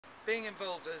Being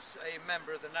involved as a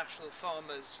member of the National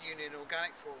Farmers Union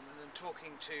Organic Forum and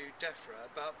talking to DEFRA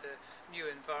about the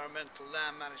new Environmental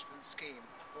Land Management Scheme,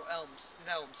 or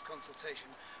NELMS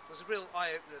consultation, was a real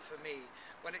eye-opener for me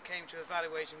when it came to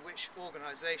evaluating which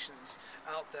organisations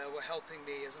out there were helping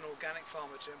me as an organic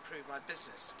farmer to improve my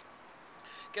business.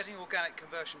 Getting organic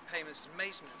conversion payments and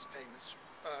maintenance payments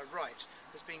right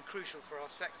has been crucial for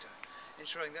our sector,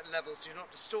 ensuring that levels do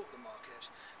not distort the market,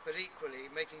 but equally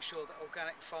making sure that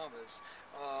organic farmers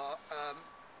are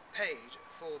paid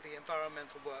for the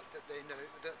environmental work that they know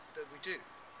that we do.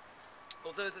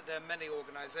 Although that there are many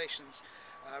organisations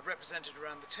represented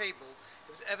around the table,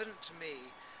 it was evident to me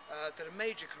that a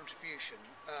major contribution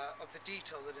of the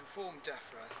detail that informed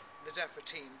the DEFRA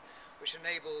team, which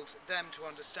enabled them to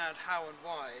understand how and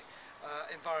why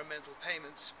environmental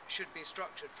payments should be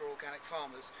structured for organic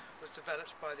farmers, was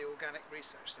developed by the Organic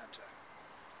Research Centre.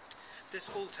 This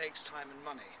all takes time and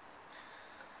money.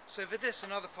 So for this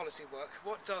and other policy work,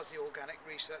 what does the Organic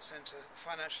Research Centre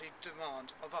financially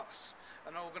demand of us,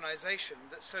 an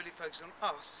organisation that solely focuses on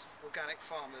us, organic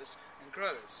farmers and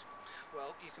growers?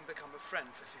 Well, you can become a friend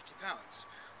for £50,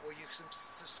 or you can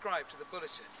subscribe to the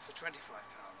bulletin for £25.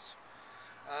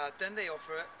 Then they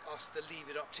offer us the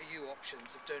leave it up to you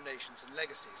options of donations and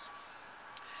legacies.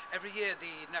 Every year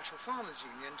the National Farmers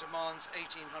Union demands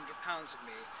 £1,800 of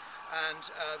me,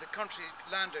 and the Country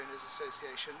Landowners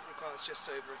Association requires just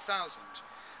over 1,000.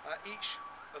 Each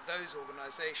of those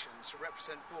organisations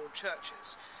represent broad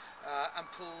churches and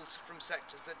pulls from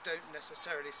sectors that don't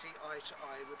necessarily see eye to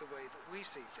eye with the way that we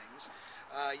see things,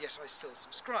 yet I still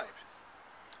subscribe.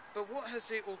 But what has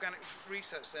the Organic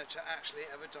Research Centre actually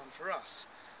ever done for us?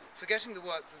 Forgetting the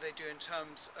work that they do in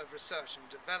terms of research and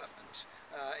development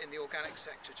in the organic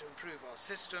sector to improve our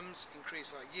systems,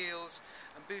 increase our yields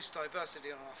and boost diversity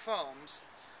on our farms,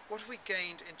 what have we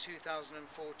gained in 2014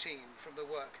 from the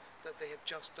work that they have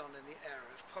just done in the area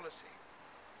of policy?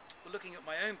 Well, looking at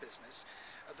my own business,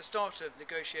 at the start of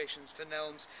negotiations for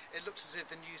NELMS, it looked as if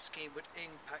the new scheme would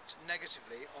impact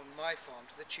negatively on my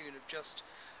farm to the tune of just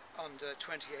under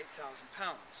 £28,000.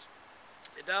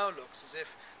 It now looks as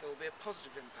if there will be a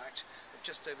positive impact of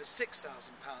just over £6,000,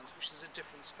 which is a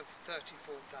difference of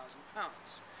 £34,000.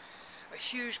 A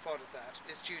huge part of that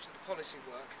is due to the policy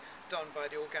work done by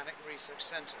the Organic Research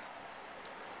Centre.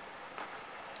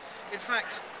 In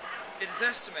fact, it is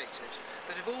estimated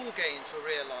that if all gains were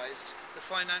realised, the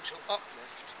financial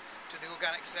uplift to the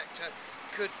organic sector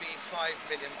could be £5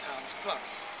 million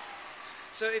plus.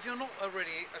 So if you're not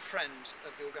already a friend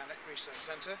of the Organic Research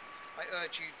Centre, I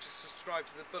urge you to subscribe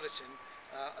to the bulletin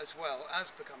as well as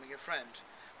becoming a friend.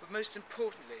 But most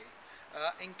importantly,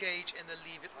 engage in the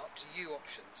leave it up to you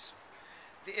options.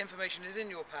 The information is in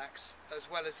your packs, as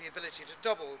well as the ability to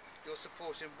double your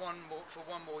support for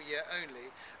one more year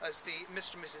only, as the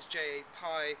Mr. and Mrs. J.A.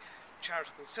 Pye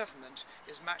charitable settlement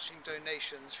is matching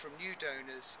donations from new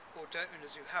donors or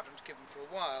donors who haven't given for a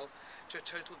while to a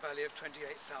total value of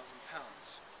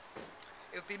 £28,000.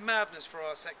 It would be madness for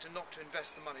our sector not to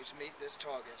invest the money to meet this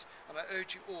target, and I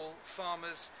urge you all,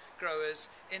 farmers, growers,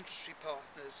 industry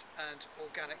partners and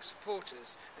organic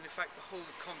supporters, and in fact the whole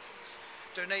of conference,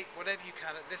 donate whatever you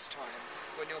can at this time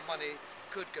when your money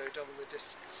could go double the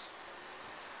distance.